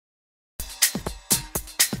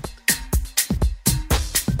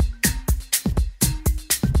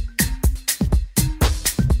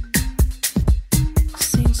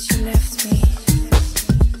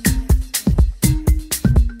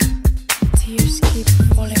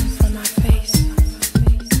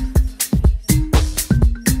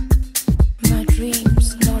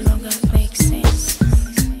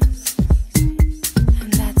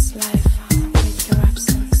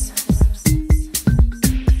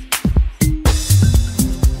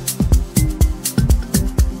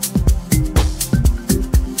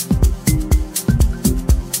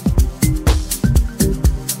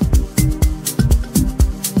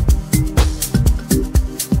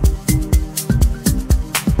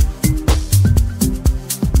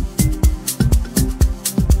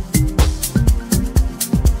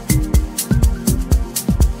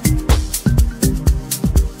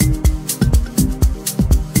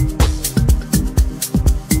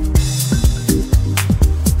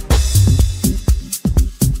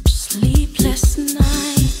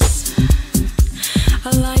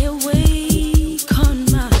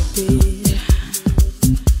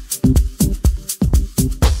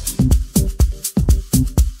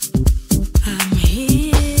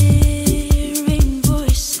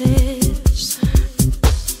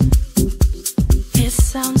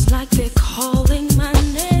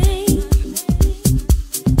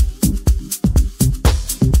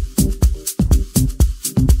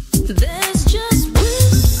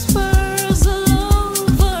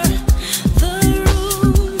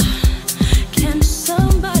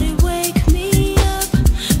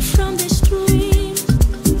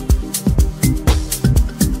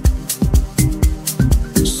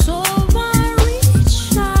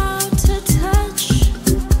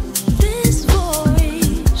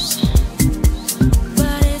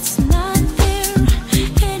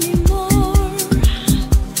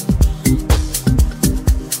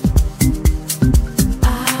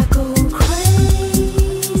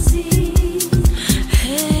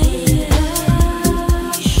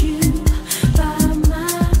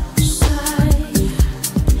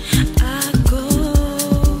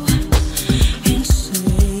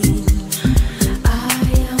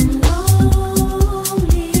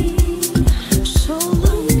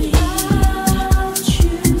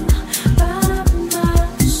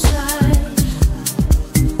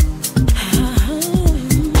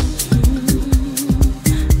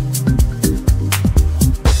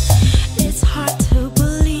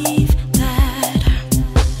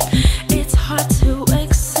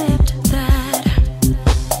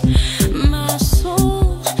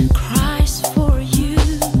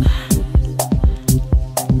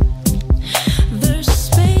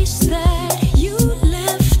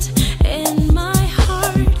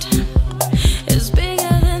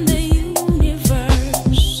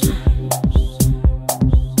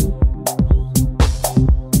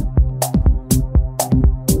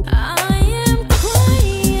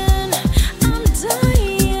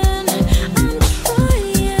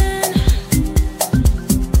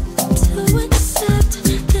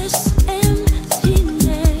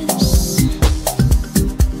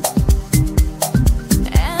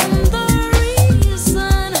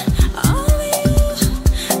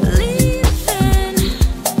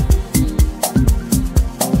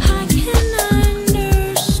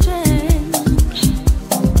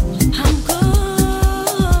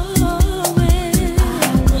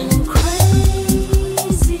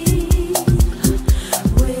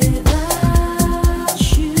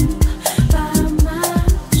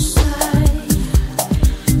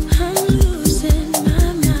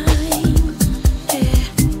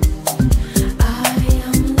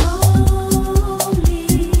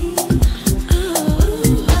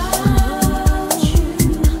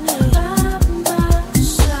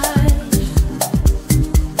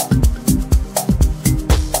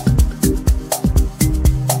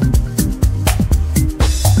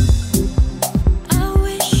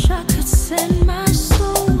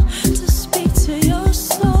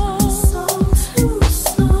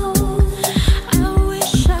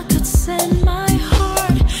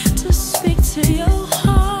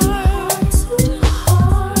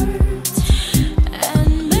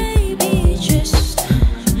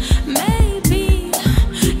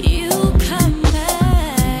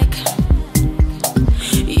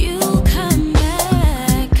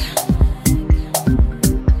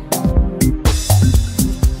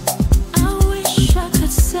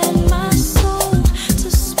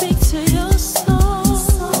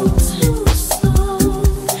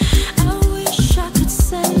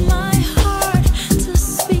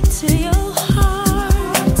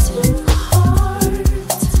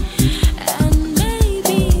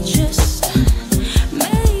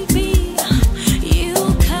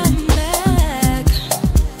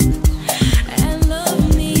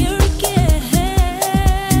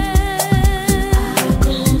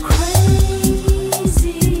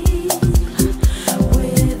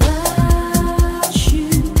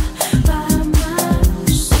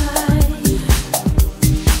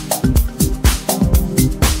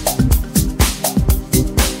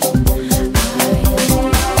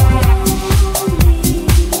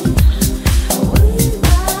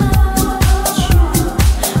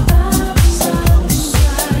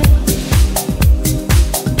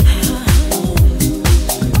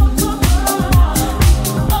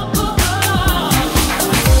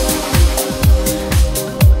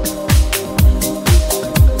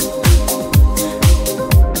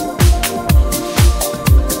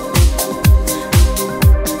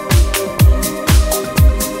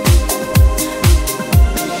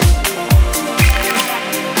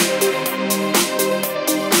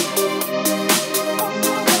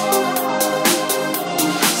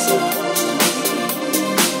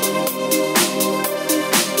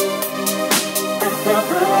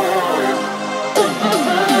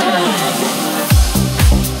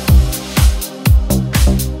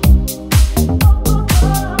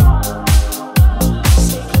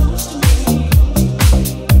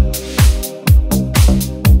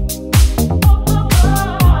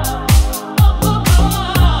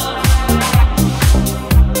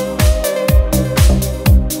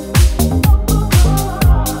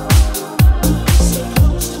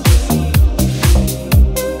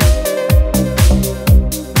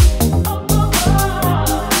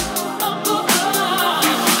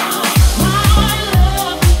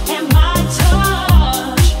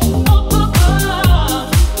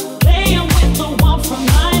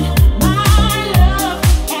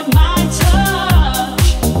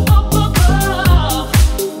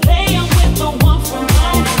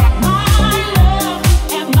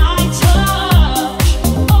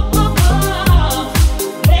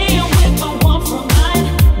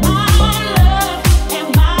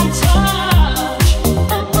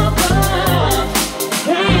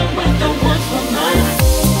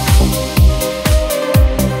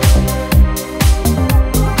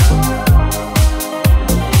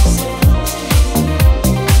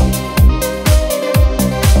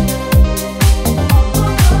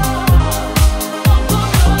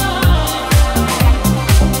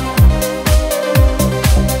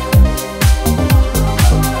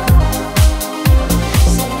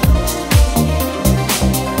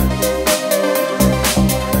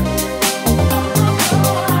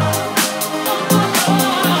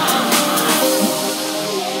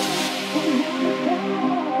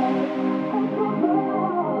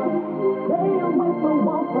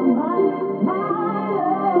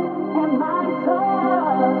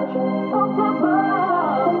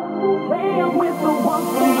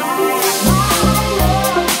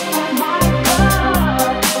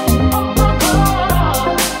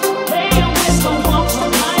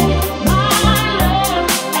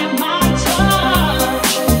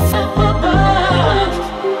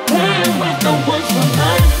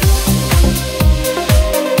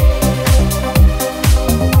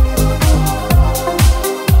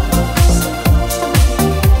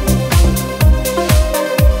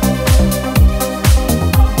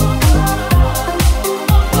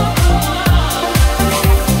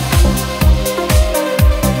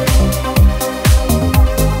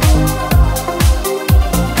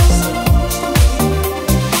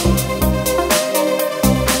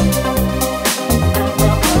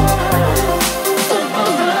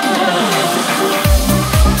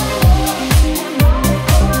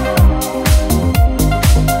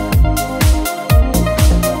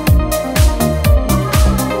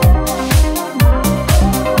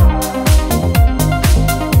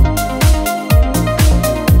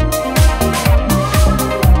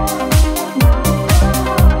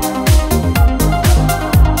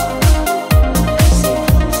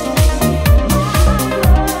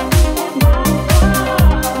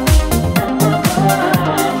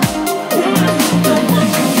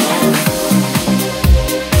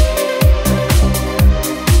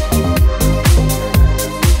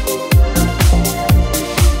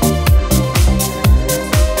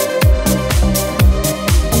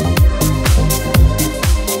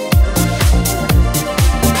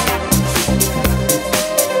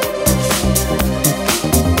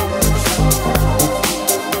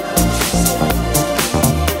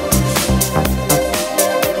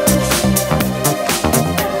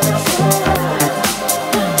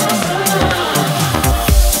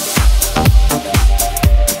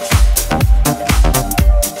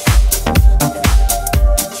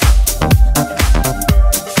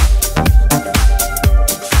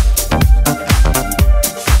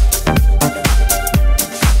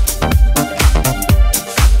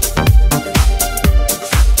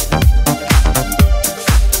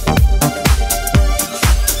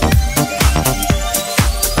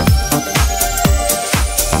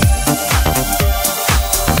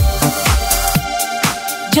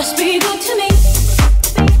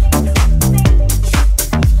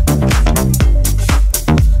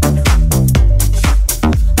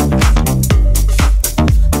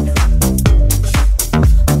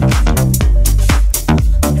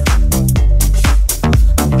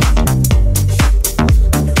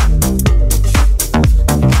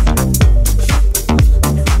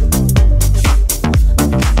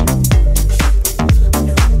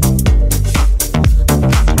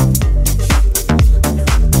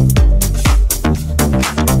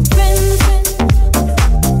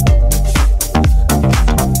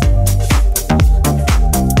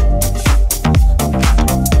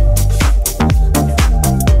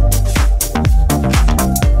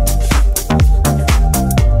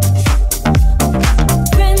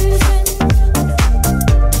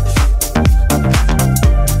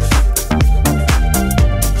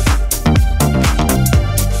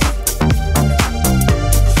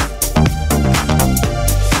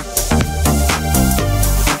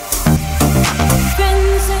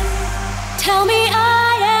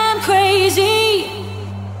crazy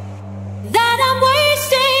that I'm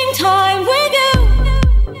wasting time with you.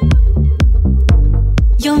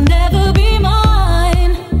 You'll never be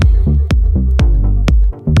mine.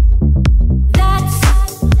 That's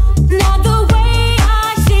not the way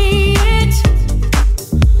I see it.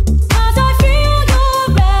 'Cause I feel you're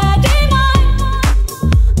already mine.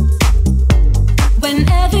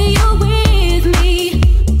 Whenever you're with me,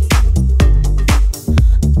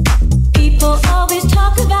 people always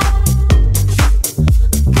talk about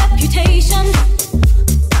reputation.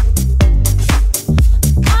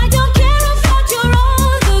 I don't care about your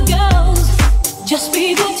other girls. Just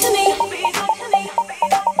be good to me.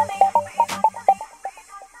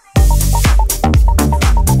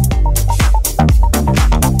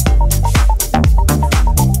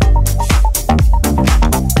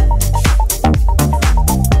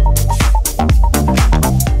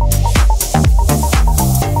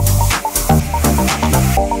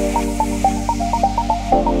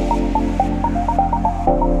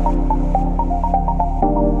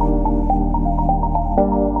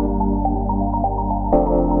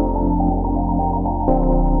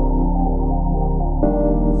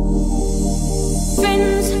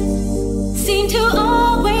 Friends seem to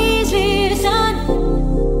always listen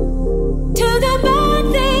to the bad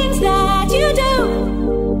things that you do.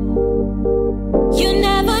 You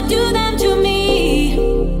never do them to me.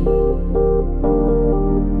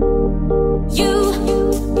 You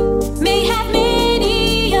may have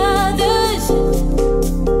many others,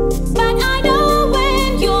 but I know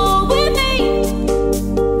when you're with me,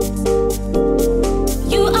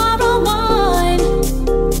 you are all mine.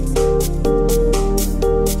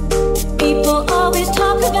 People always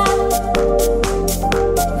talk about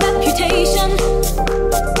reputation.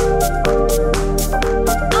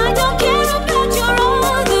 I don't care about your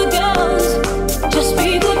other girls. Just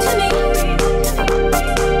be good to me.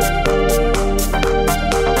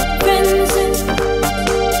 Friends,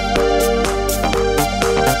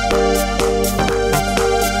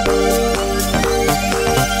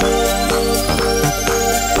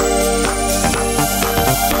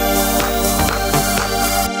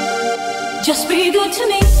 just be good to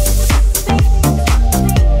me.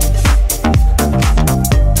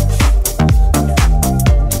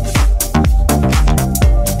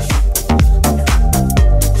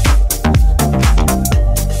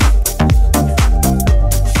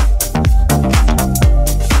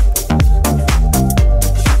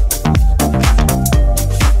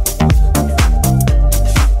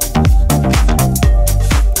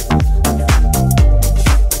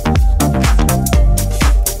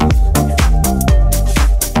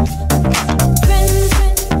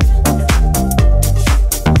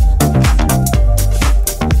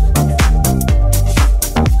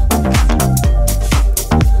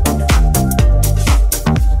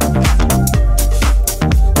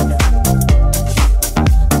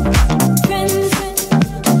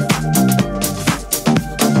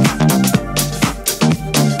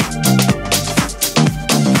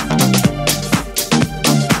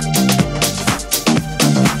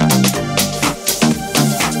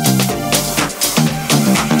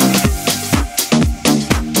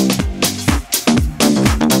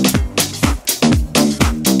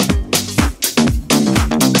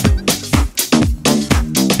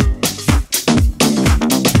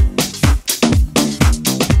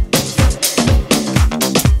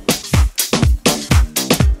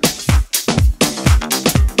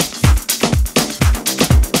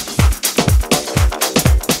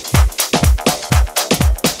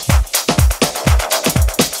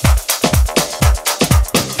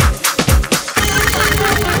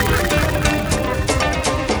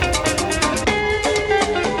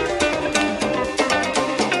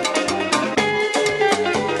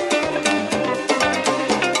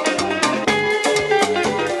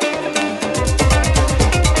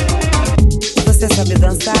 Você sabe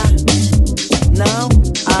dançar? Não?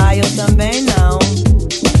 Ah, eu também não.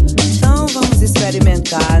 Então vamos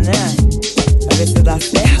experimentar, né? Pra ver se dá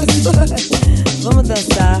certo. Vamos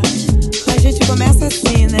dançar. A gente começa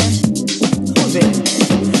assim, né? Vamos ver.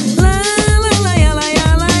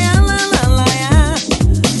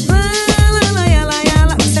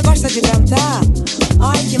 Você gosta de cantar?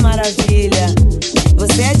 Ai, que maravilha.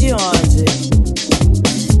 Você é de onde?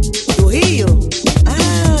 Do Rio?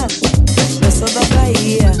 Ah, eu sou da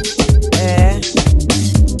Bahia. É.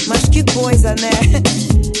 Mas que coisa, né?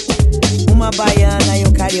 Uma baiana e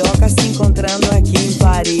um carioca se encontrando aqui em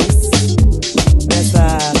Paris.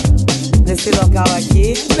 Nesse local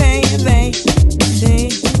aqui. Vem. Sim.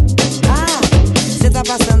 Ah, você tá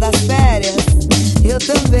passando as férias? Eu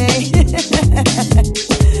também.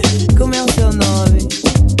 Como é o seu nome?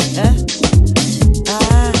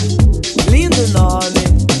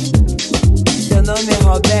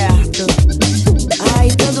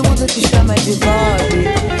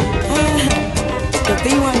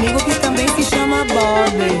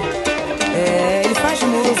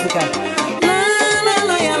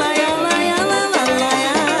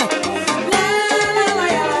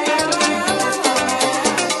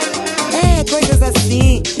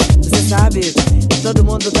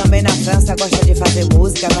 Costa gosta de fazer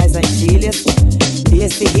música nas Antilhas. E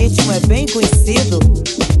esse ritmo é bem conhecido.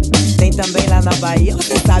 Tem também lá na Bahia.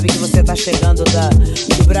 Você sabe que você tá chegando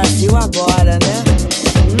do Brasil agora, né?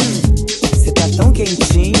 Você tá tão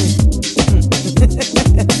quentinho.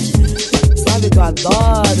 Sabe que eu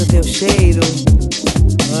adoro teu cheiro.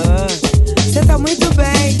 Você tá muito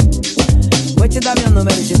bem. Vou te dar meu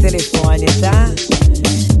número de telefone, tá?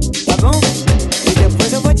 Tá bom? E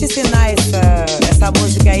depois eu vou te ensinar essa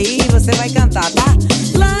música aí e você vai cantar, tá?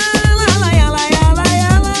 Lá, lá, lá, lá, lá, lá,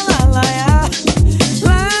 lá, lá, lá, lá.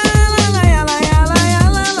 Lá, lá, lá, lá, lá,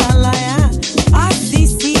 lá, lá, lá, lá. Ah, sim,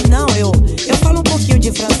 sim, não, eu falo um pouquinho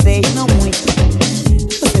de francês, não muito.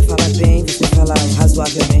 Você fala bem, você fala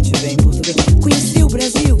razoavelmente bem português. Conheceu o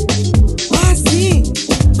Brasil? Ah, sim!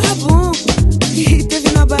 Ah, bom! E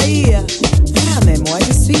teve na Bahia? Ah, mais moi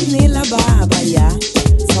je suis né là-bas, à Bahia,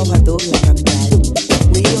 Salvador, la capitale.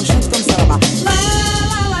 Oui, on chante comme ça là-bas. La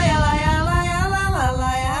la la ya la ya la ya la la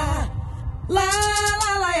la ya. La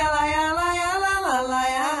la la ya la ya la ya la la la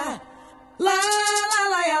ya. La la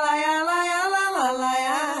la ya la ya la ya la la la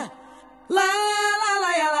ya. La la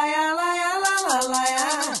la ya la ya la ya la la la ya.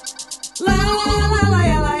 La la la ya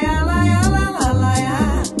la ya la ya la la la ya.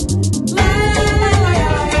 La la la ya la ya la ya la la la ya. La la la ya la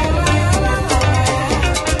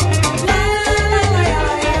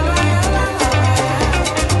ya la ya la la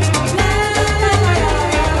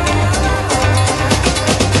la ya. La la la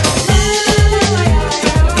ya la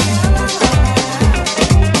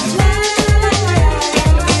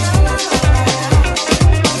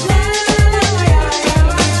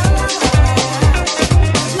ya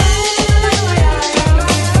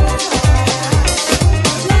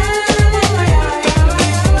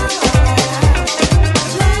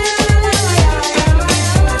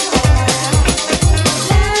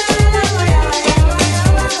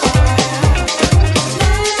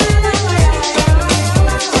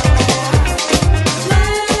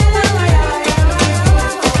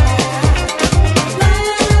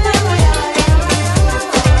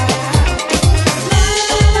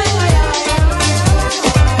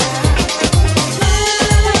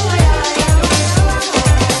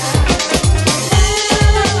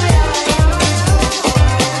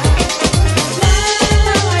ya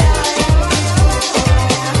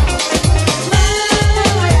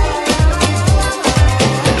la la la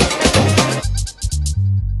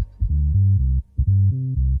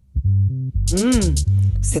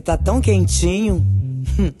Você tá tão quentinho.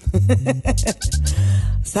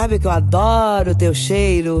 Sabe que eu adoro teu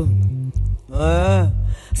cheiro.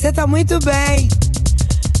 Você tá muito bem.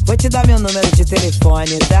 Vou te dar meu número de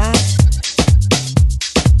telefone, tá?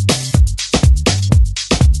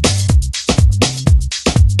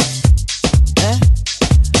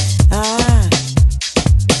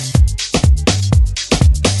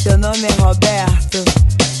 Seu nome é Roberto.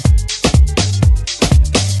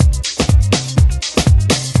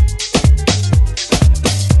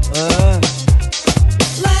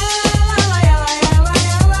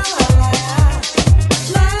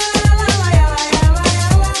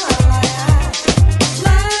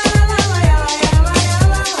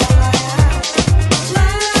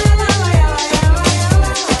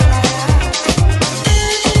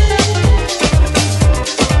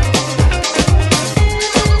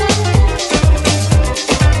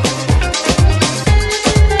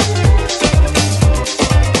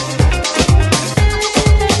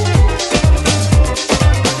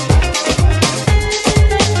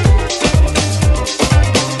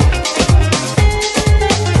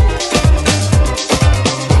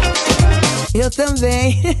 Eu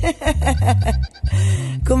também.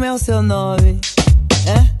 Como é o seu nome?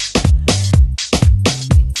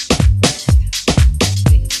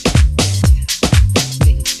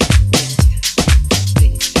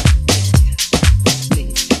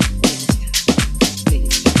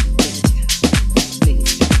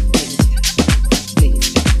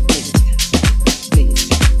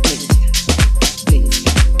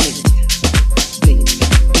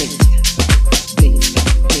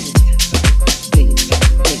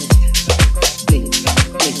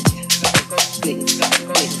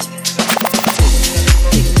 Blink.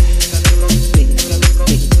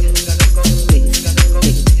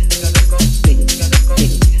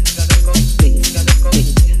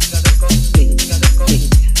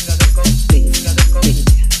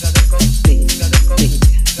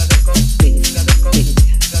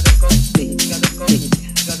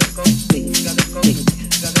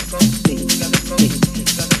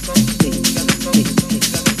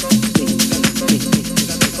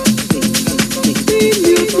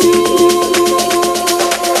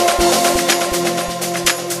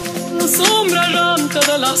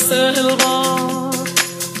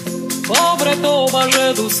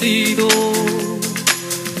 seducido.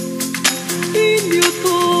 Indio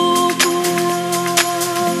todo.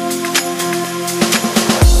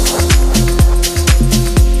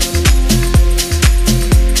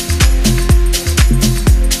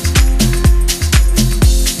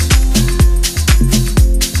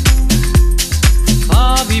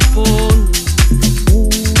 Avipón.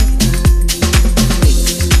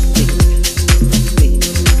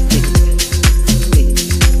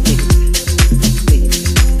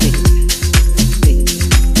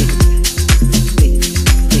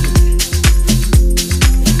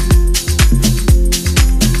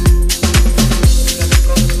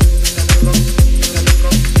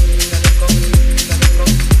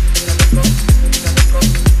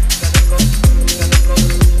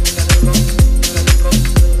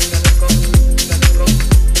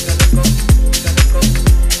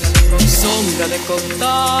 De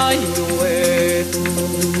contar y dueto.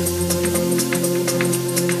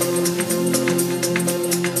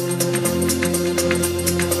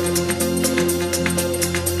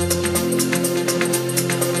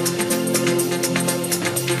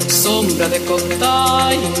 Sombra de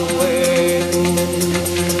contar y dueto.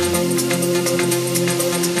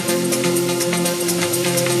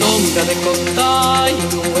 Sombra de contar y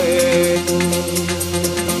dueto.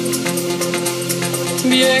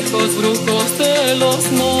 Viejos brujos de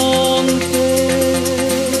los montes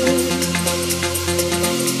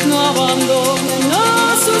no abandonen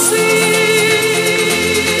a sus hijos.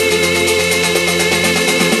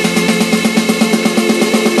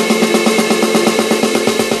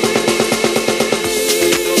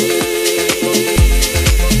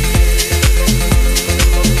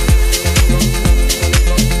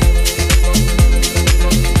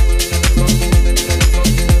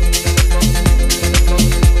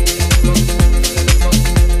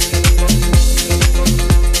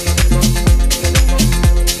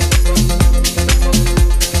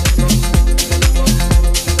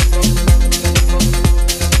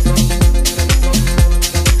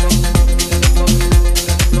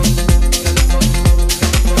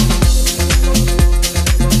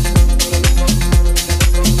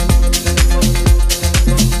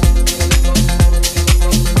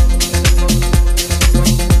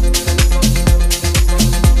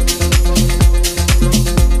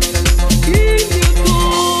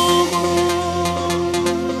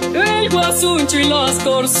 Y las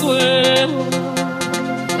corzuelas,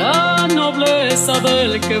 la nobleza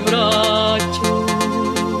del quebracho,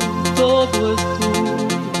 todo es tuyo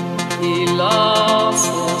y las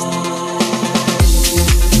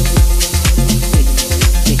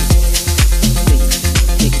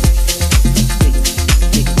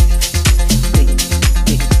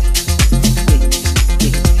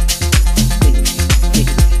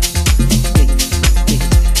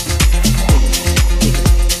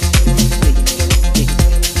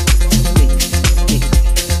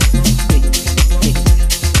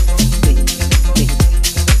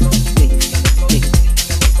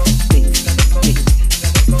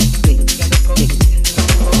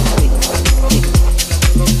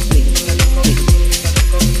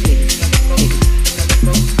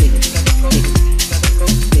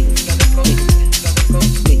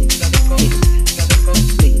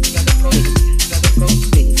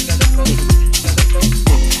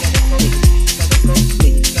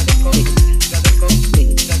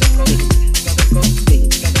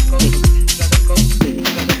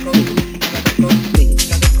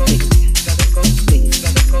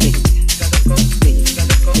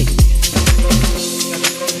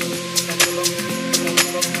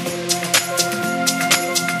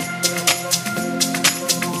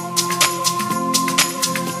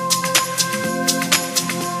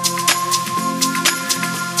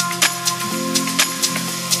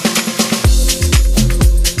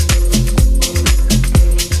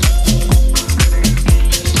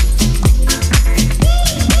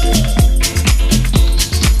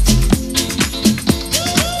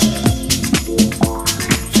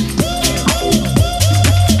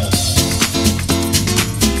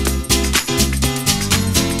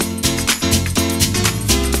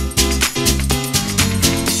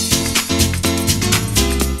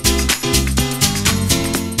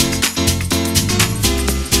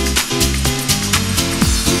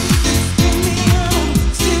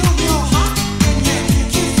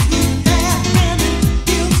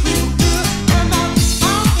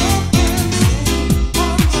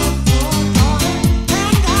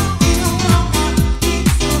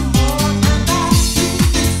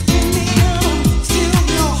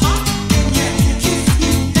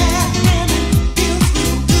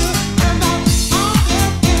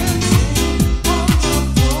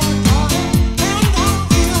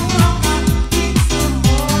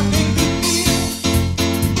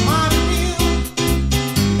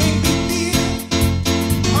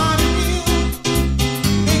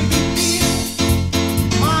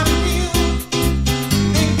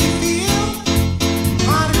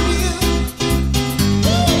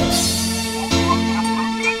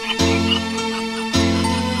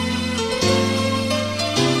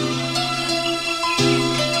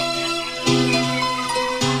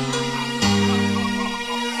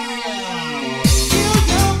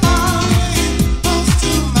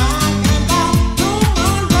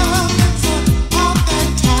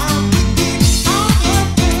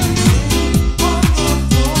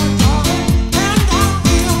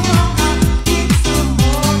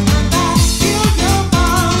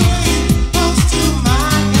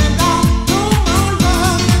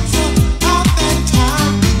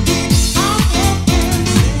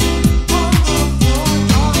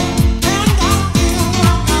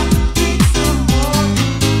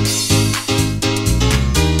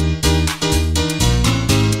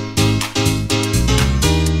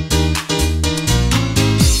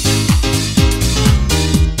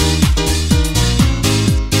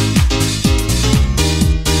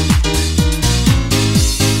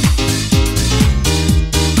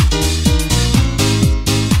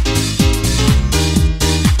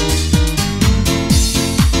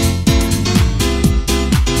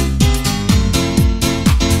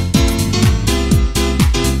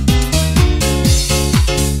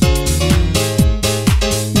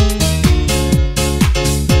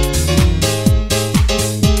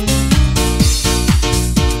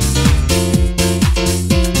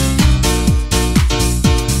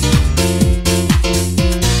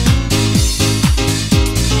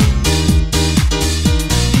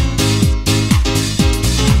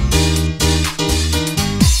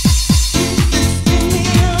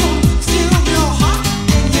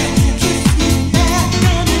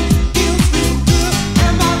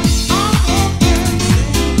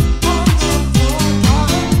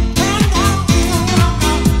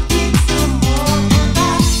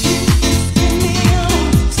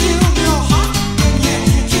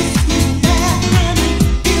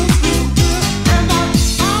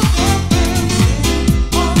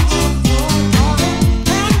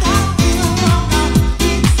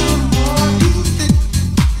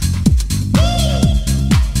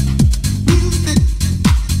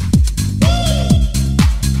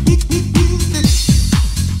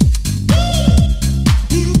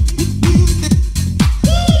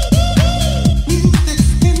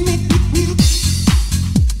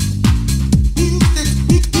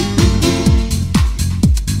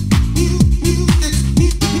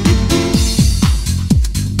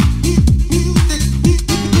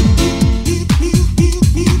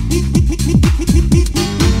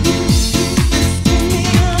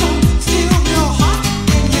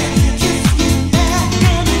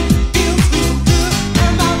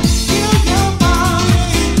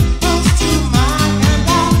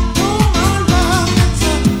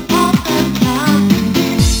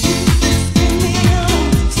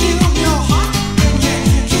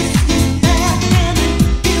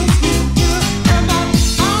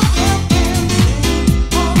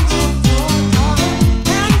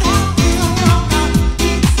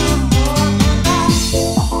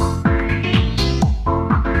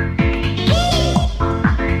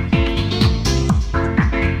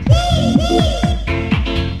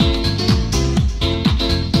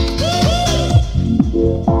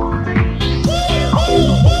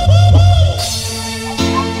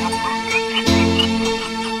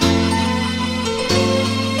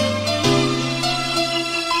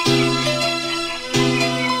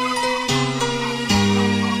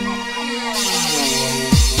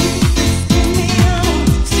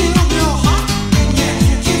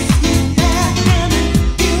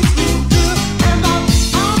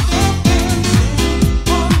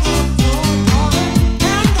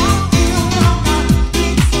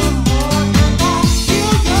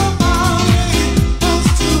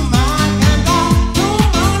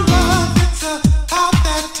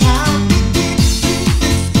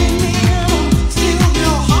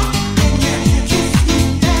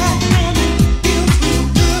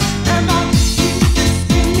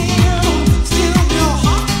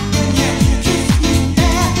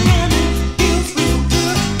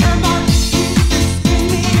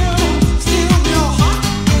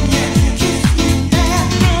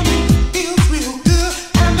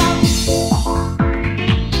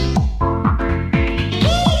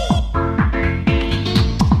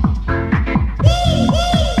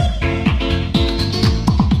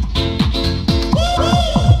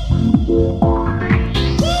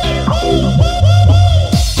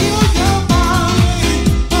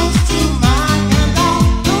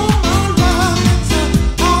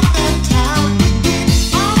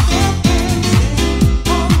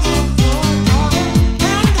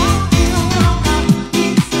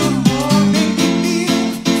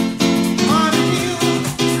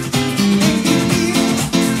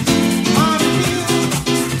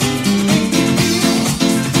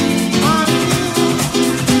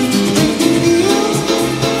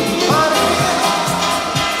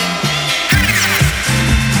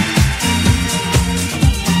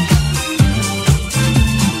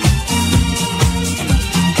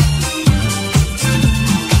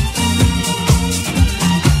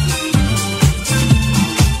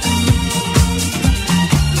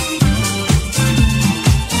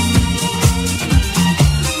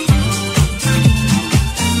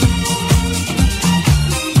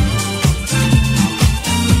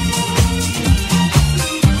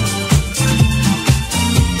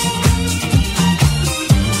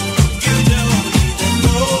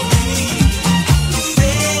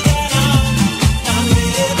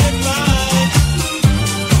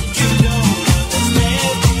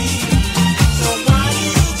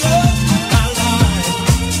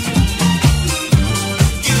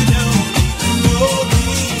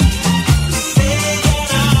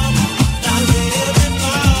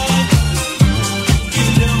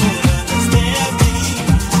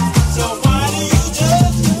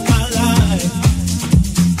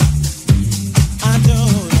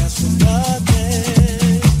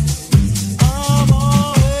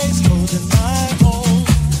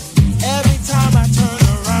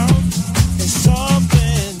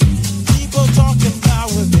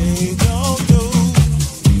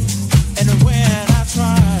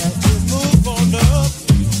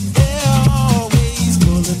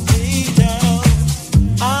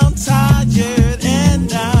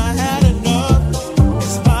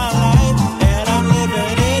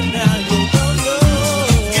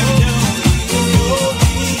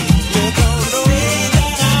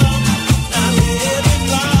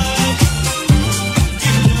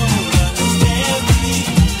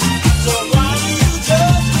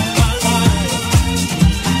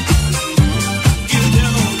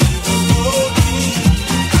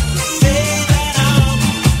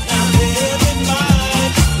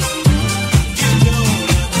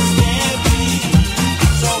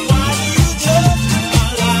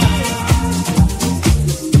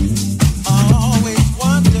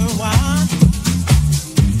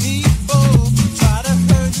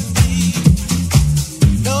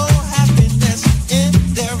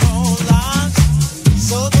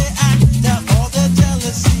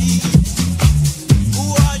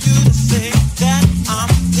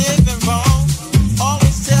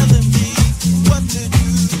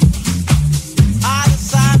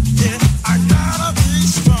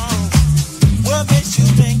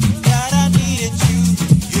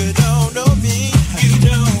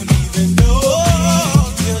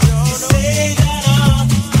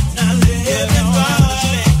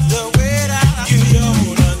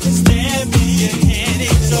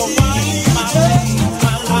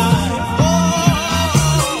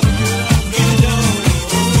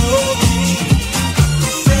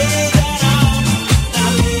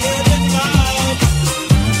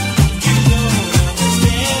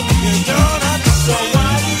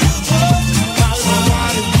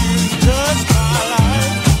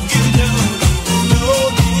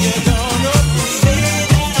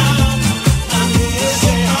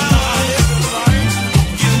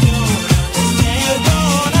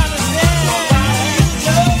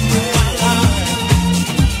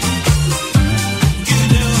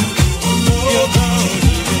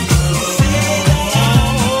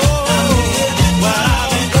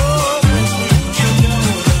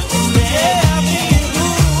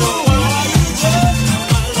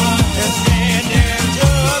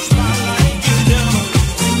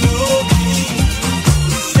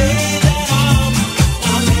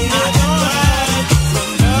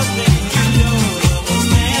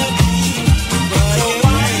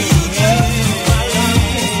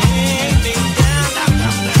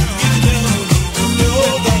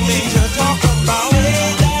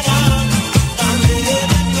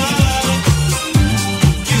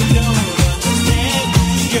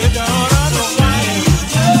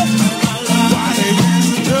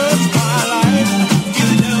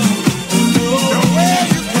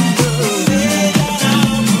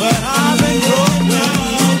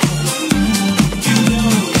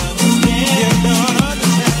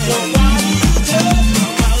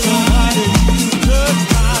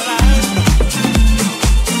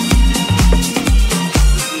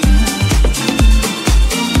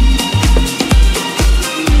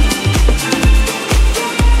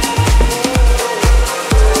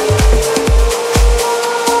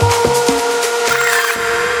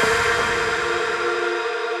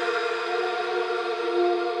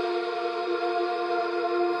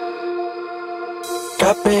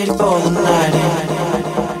Got ready for the night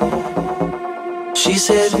in. She's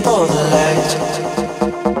heading for the light,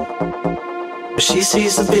 but she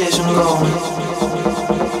sees the vision going.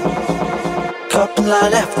 Couple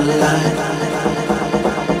line after line.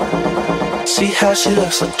 See how she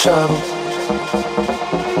looks like trouble.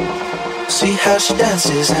 See how she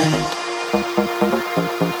dances and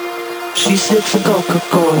she sips a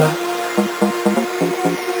Coca-Cola.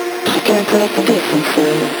 She can't tell the difference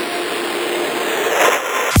there.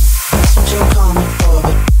 That's what you're coming for,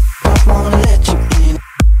 but I wanna let you in.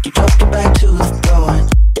 You drop your back to the floor and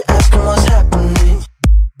you're asking what's happening.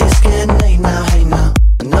 It's getting late now, hey now.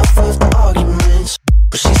 Enough of the arguments.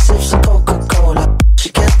 But she sips a Coca-Cola. She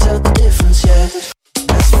can't tell the difference yet.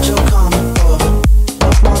 That's what you're coming for, but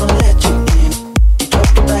I wanna let you in. You drop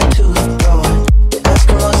your back to the floor and you're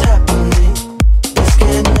asking what's happening. It's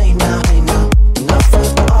getting late now, hey now. Enough of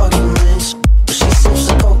the arguments. But she sips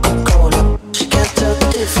a Coca-Cola. She can't tell the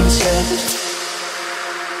difference yet.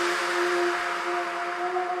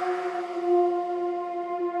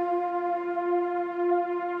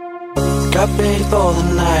 Got ready for the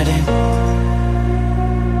night in.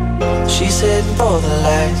 She's heading for the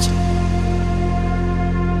light,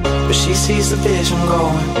 but she sees the vision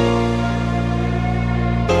going.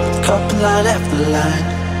 Couple line after line.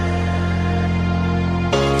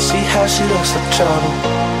 See how she looks like trouble.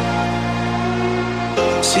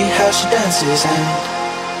 See how she dances and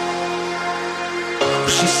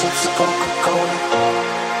she sips the Coca-Cola.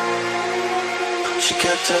 She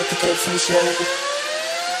can't tell the difference yet.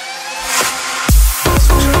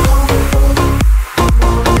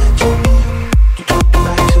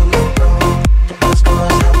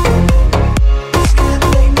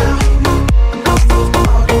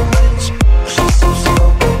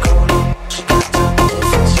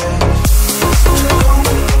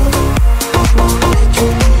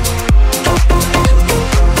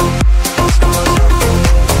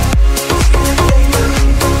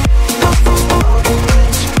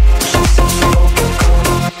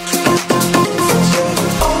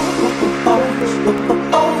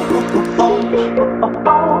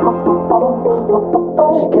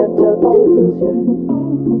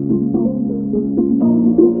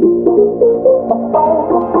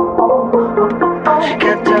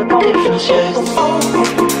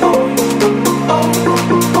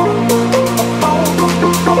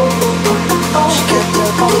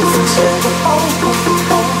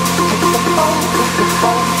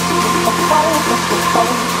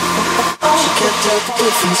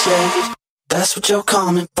 That's what you're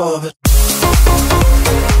coming for, but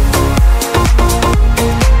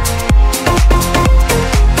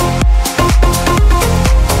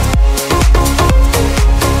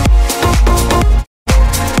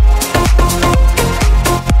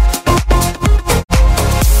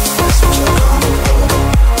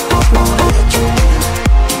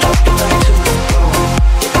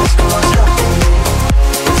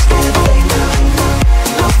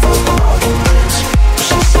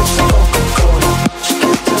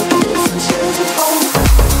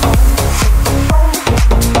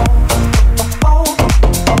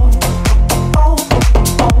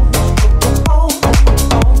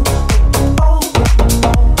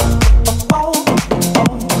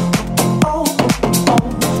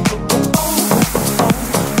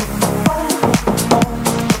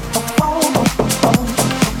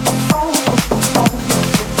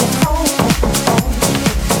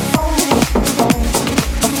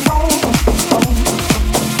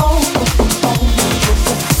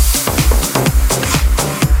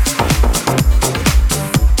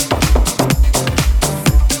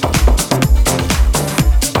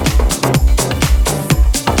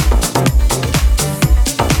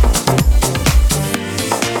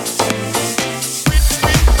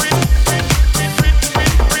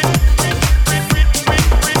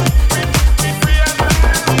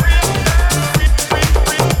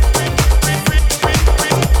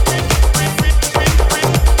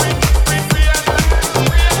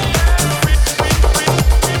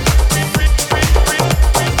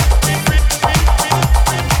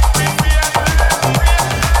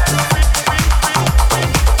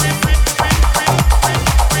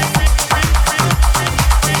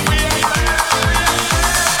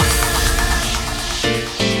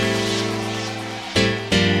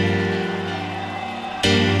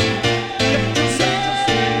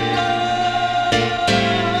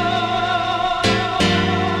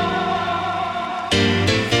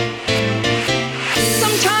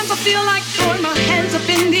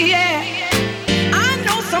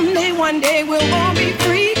one day we'll all be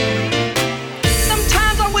free.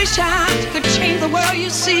 Sometimes I wish I could change the world you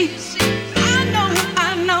see.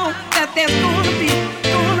 I know that there's gonna be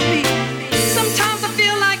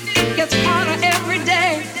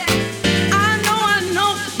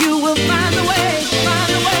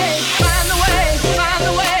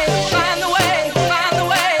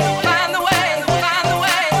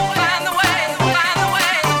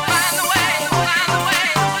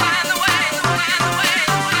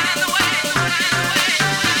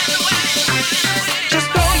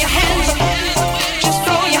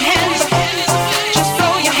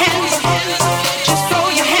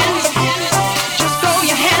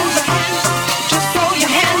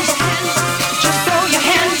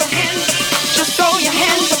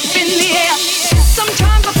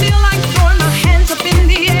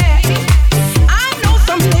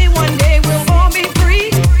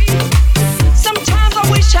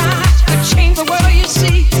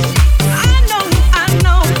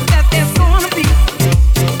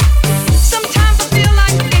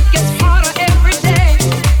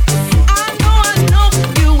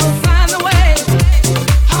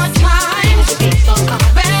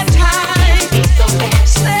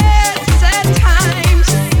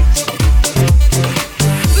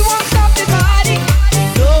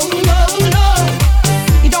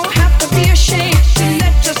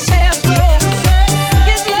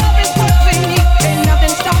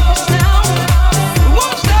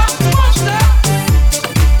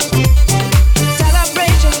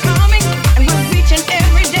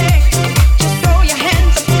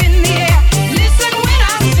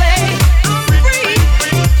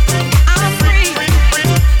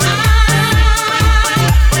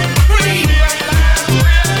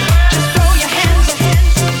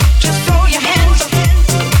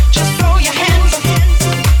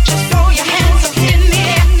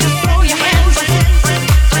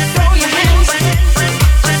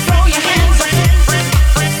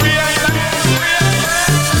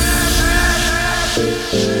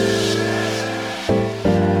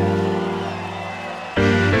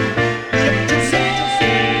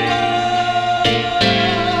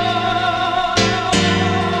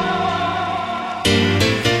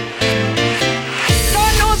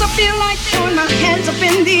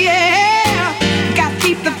up in the air. Gotta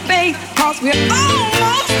keep the faith, cause we're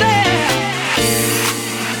almost there.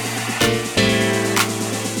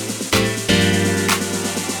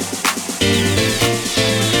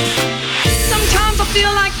 Sometimes I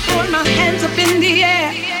feel like throwing my hands up in the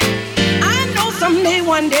air. I know someday,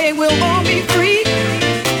 one day, we'll all be free.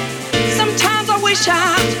 Sometimes I wish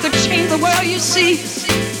I could change the world, you see.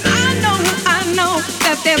 I know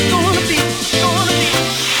that there's gonna be, gonna be,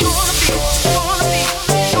 gonna be, gonna be,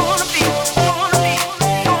 gonna be, gonna be,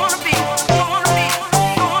 gonna be, gonna be,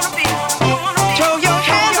 gonna be, gonna be. Throw your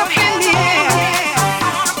hands up in the air,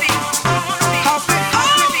 cause we're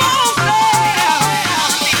almost there.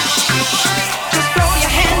 Just throw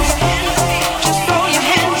your hands up, just throw your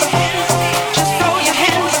hands up, just throw your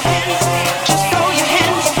hands up, just throw your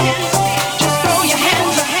hands up, just throw your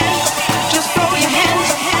hands up, just throw your hands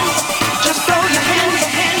up, just throw your hands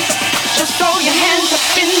up, just throw your hands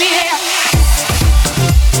up in the air.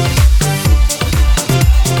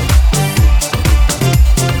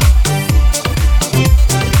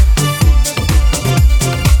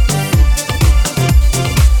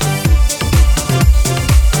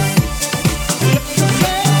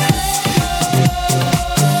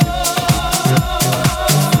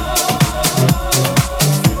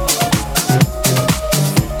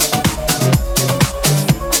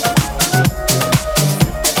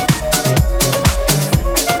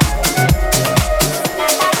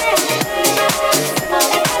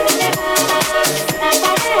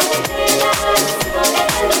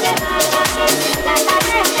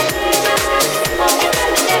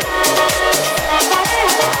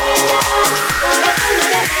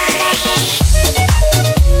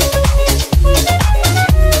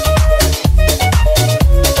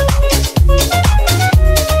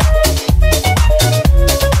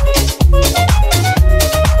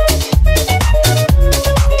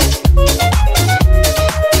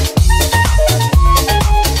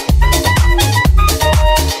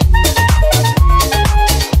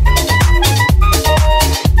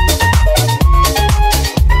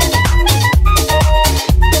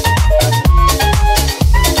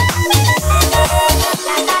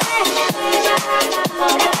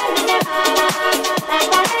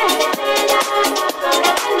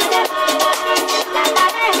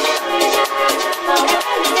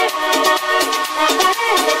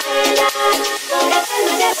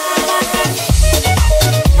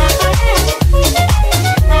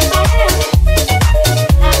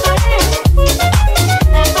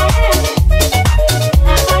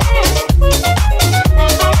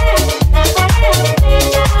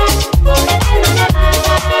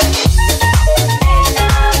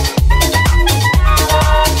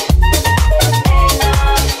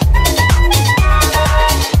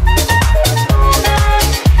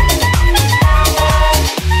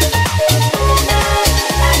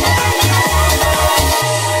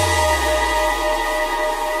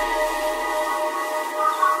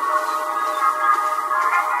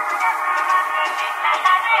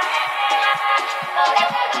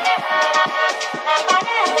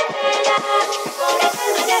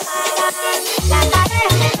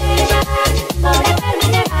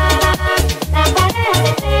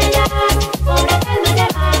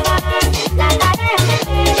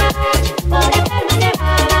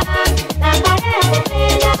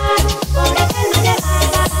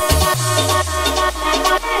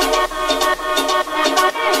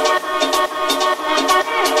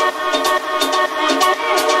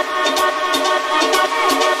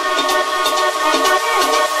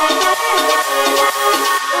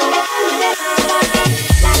 Bye.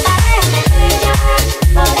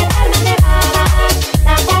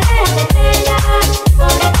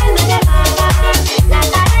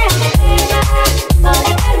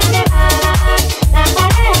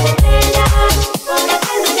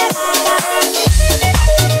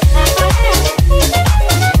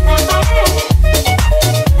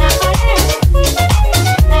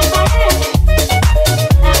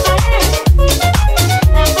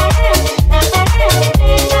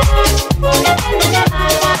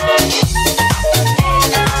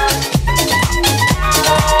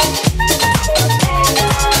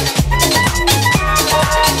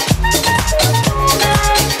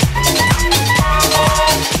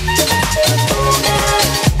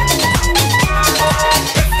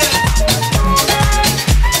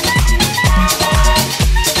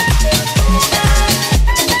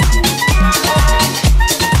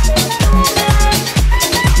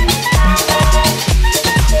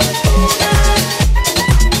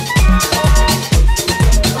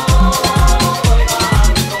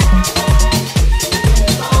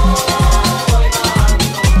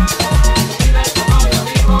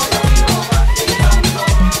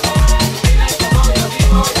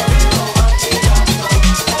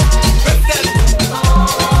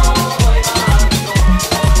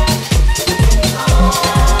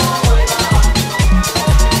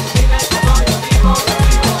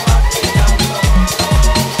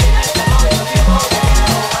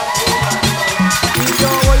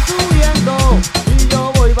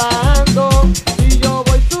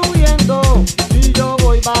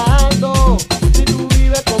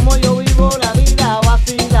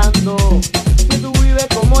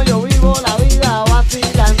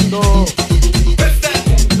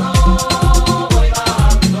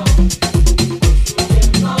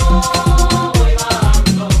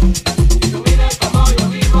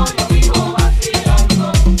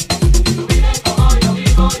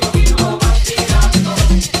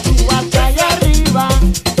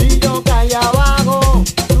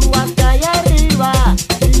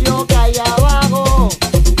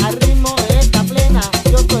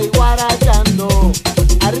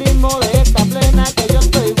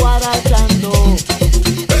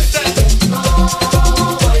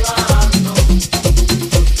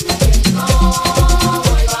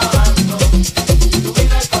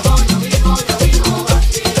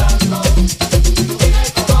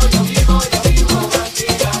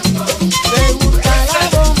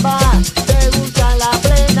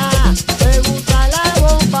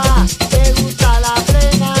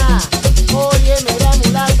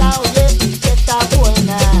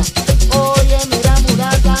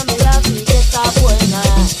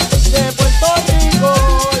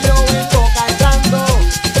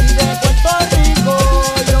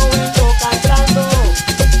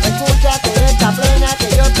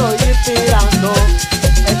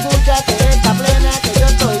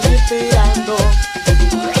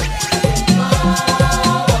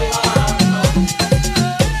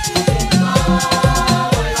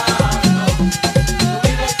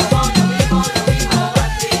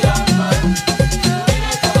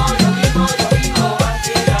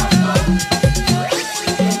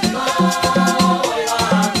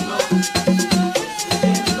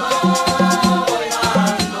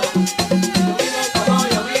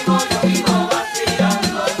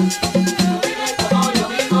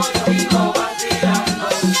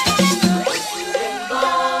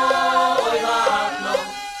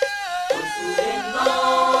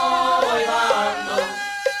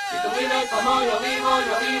 yo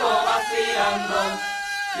vivo vacilando.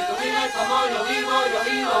 Si tú vives como yo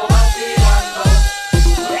vivo vacilando.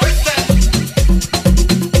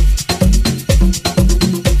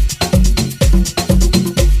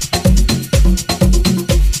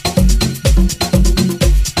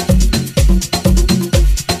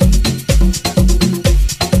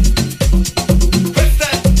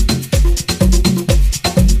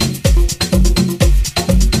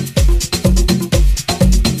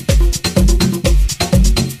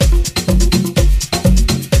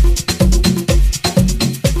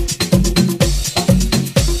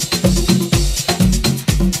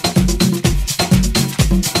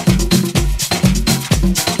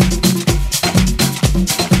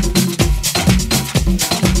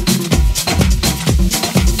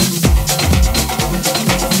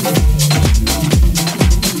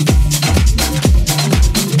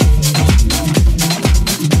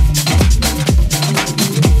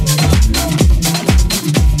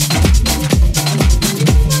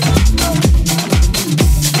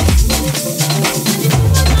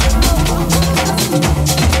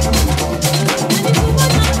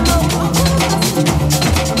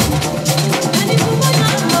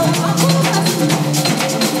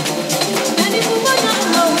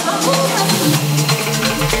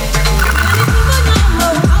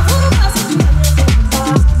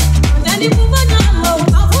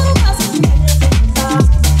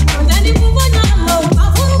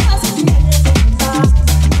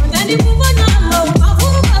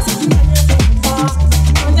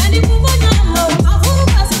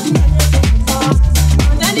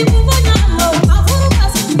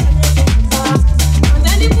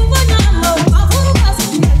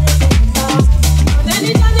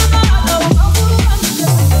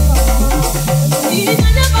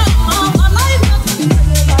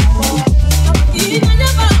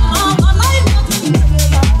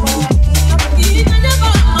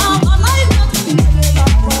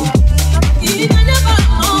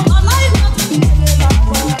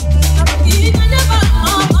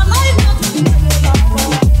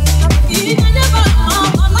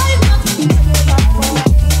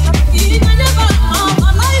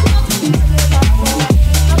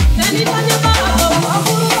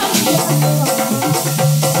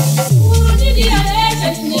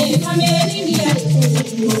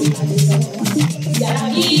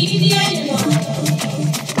 Yeah.